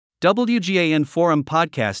WGAN Forum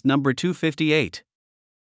Podcast number 258.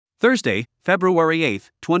 Thursday, February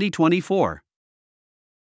 8, 2024.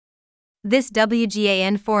 This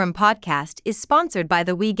WGAN Forum podcast is sponsored by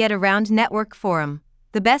the We Get Around Network Forum,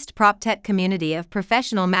 the best PropTech community of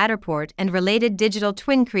professional Matterport and related digital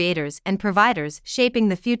twin creators and providers shaping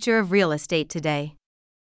the future of real estate today.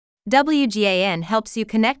 WGAN helps you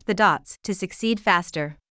connect the dots to succeed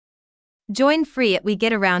faster. Join free at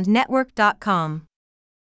wegetaroundnetwork.com.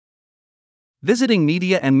 Visiting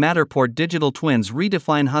Media and Matterport digital twins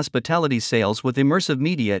redefine hospitality sales with Immersive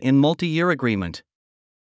Media in multi-year agreement.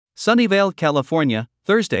 Sunnyvale, California,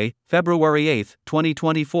 Thursday, February 8,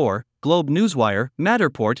 2024, Globe Newswire,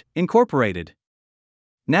 Matterport, Incorporated.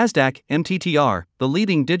 NASDAQ, MTTR, the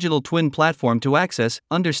leading digital twin platform to access,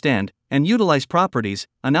 understand, and utilize properties,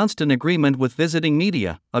 announced an agreement with Visiting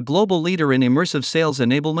Media, a global leader in immersive sales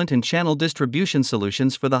enablement and channel distribution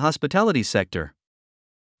solutions for the hospitality sector.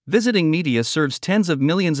 Visiting Media serves tens of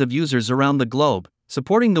millions of users around the globe,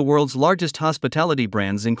 supporting the world's largest hospitality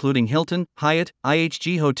brands including Hilton, Hyatt,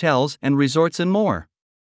 IHG Hotels and Resorts and more.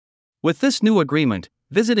 With this new agreement,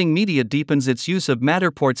 Visiting Media deepens its use of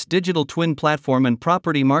Matterport's digital twin platform and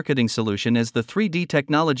property marketing solution as the 3D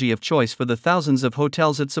technology of choice for the thousands of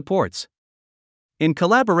hotels it supports. In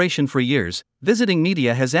collaboration for years, Visiting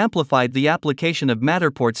Media has amplified the application of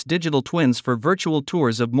Matterport's digital twins for virtual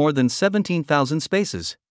tours of more than 17,000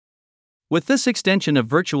 spaces. With this extension of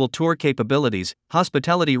virtual tour capabilities,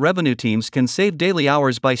 hospitality revenue teams can save daily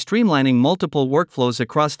hours by streamlining multiple workflows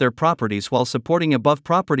across their properties while supporting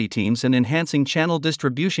above-property teams and enhancing channel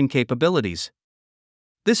distribution capabilities.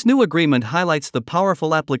 This new agreement highlights the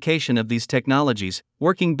powerful application of these technologies,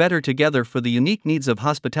 working better together for the unique needs of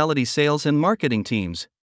hospitality sales and marketing teams.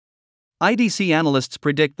 IDC analysts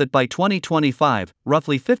predict that by 2025,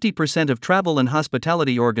 roughly 50% of travel and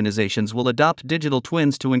hospitality organizations will adopt digital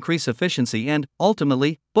twins to increase efficiency and,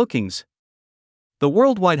 ultimately, bookings. The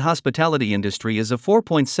worldwide hospitality industry is a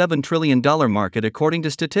 $4.7 trillion market according to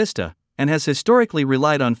Statista, and has historically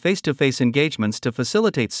relied on face-to-face engagements to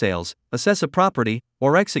facilitate sales, assess a property,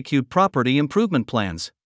 or execute property improvement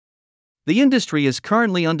plans. The industry is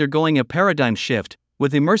currently undergoing a paradigm shift,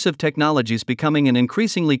 with immersive technologies becoming an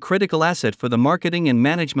increasingly critical asset for the marketing and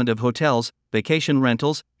management of hotels, vacation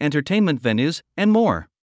rentals, entertainment venues, and more.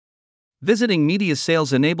 Visiting Media's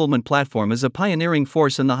sales enablement platform is a pioneering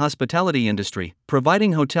force in the hospitality industry,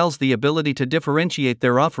 providing hotels the ability to differentiate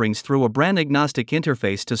their offerings through a brand-agnostic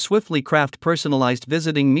interface to swiftly craft personalized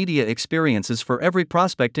Visiting Media experiences for every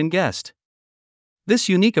prospect and guest. This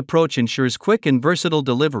unique approach ensures quick and versatile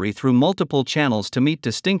delivery through multiple channels to meet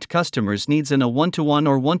distinct customers' needs in a one-to-one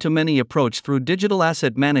or one-to-many approach through digital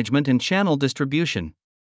asset management and channel distribution.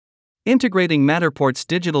 Integrating Matterport's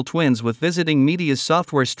digital twins with Visiting Media's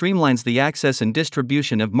software streamlines the access and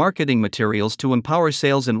distribution of marketing materials to empower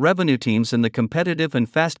sales and revenue teams in the competitive and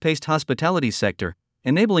fast-paced hospitality sector,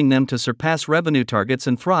 enabling them to surpass revenue targets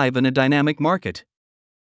and thrive in a dynamic market.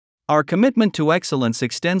 Our commitment to excellence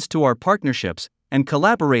extends to our partnerships, and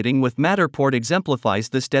collaborating with Matterport exemplifies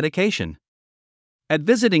this dedication. At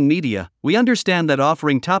Visiting Media, we understand that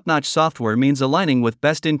offering top-notch software means aligning with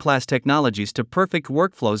best-in-class technologies to perfect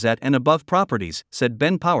workflows at and above properties, said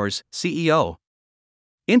Ben Powers, CEO.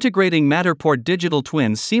 Integrating Matterport digital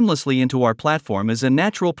twins seamlessly into our platform is a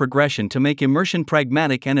natural progression to make immersion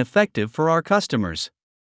pragmatic and effective for our customers.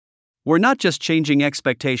 We're not just changing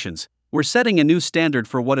expectations, we're setting a new standard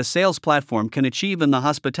for what a sales platform can achieve in the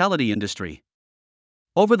hospitality industry.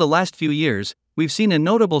 Over the last few years, we've seen a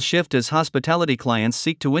notable shift as hospitality clients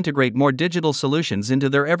seek to integrate more digital solutions into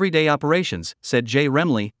their everyday operations, said Jay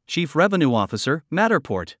Remley, Chief Revenue Officer,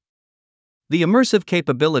 Matterport. The immersive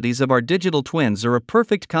capabilities of our digital twins are a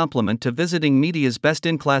perfect complement to Visiting Media's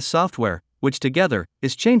best-in-class software, which together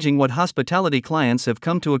is changing what hospitality clients have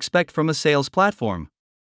come to expect from a sales platform.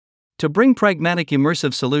 To bring pragmatic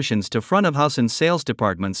immersive solutions to front-of-house and sales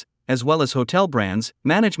departments, as well as hotel brands,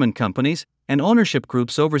 management companies, and ownership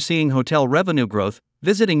groups overseeing hotel revenue growth,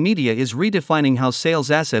 Visiting Media is redefining how sales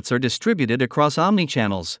assets are distributed across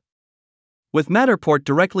omnichannels. With Matterport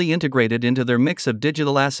directly integrated into their mix of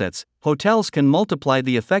digital assets, hotels can multiply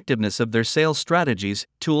the effectiveness of their sales strategies,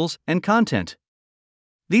 tools, and content.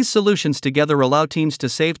 These solutions together allow teams to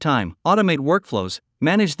save time, automate workflows,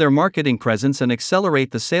 manage their marketing presence and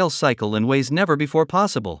accelerate the sales cycle in ways never before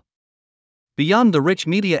possible. Beyond the rich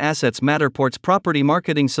media assets Matterport's property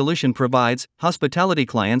marketing solution provides, hospitality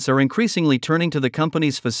clients are increasingly turning to the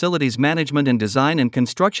company's facilities management and design and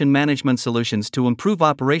construction management solutions to improve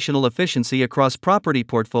operational efficiency across property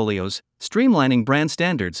portfolios, streamlining brand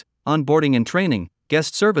standards, onboarding and training,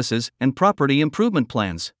 guest services, and property improvement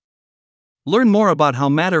plans. Learn more about how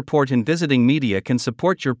Matterport and Visiting Media can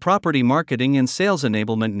support your property marketing and sales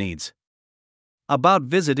enablement needs. About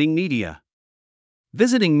Visiting Media.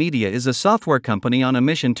 Visiting Media is a software company on a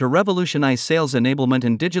mission to revolutionize sales enablement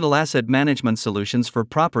and digital asset management solutions for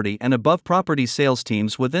property and above property sales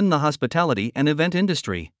teams within the hospitality and event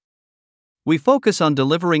industry. We focus on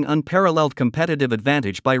delivering unparalleled competitive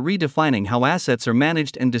advantage by redefining how assets are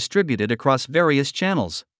managed and distributed across various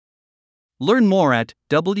channels. Learn more at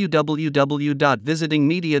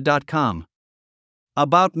www.visitingmedia.com.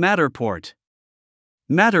 About Matterport.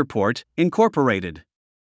 Matterport, Incorporated.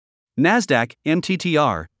 NASDAQ,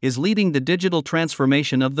 MTTR, is leading the digital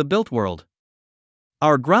transformation of the built world.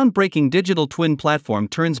 Our groundbreaking digital twin platform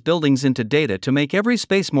turns buildings into data to make every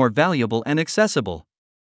space more valuable and accessible.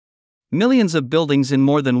 Millions of buildings in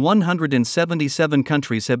more than 177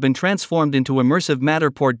 countries have been transformed into immersive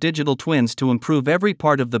Matterport digital twins to improve every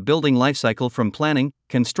part of the building lifecycle from planning,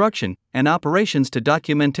 construction, and operations to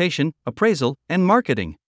documentation, appraisal, and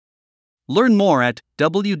marketing. Learn more at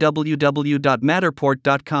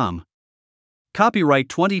www.matterport.com. Copyright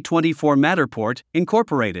 2024 Matterport,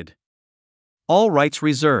 Incorporated. All rights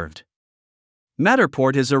reserved.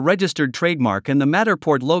 Matterport is a registered trademark and the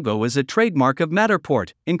Matterport logo is a trademark of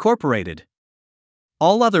Matterport, Incorporated.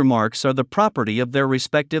 All other marks are the property of their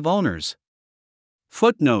respective owners.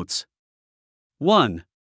 Footnotes. 1.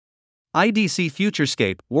 IDC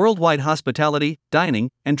Futurescape, Worldwide Hospitality, Dining,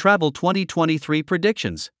 and Travel 2023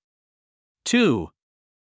 Predictions. 2.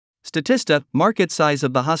 Statista, Market Size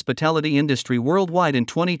of the Hospitality Industry Worldwide in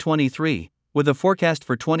 2023, with a forecast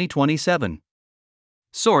for 2027.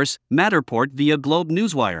 Source, Matterport via Globe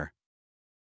Newswire.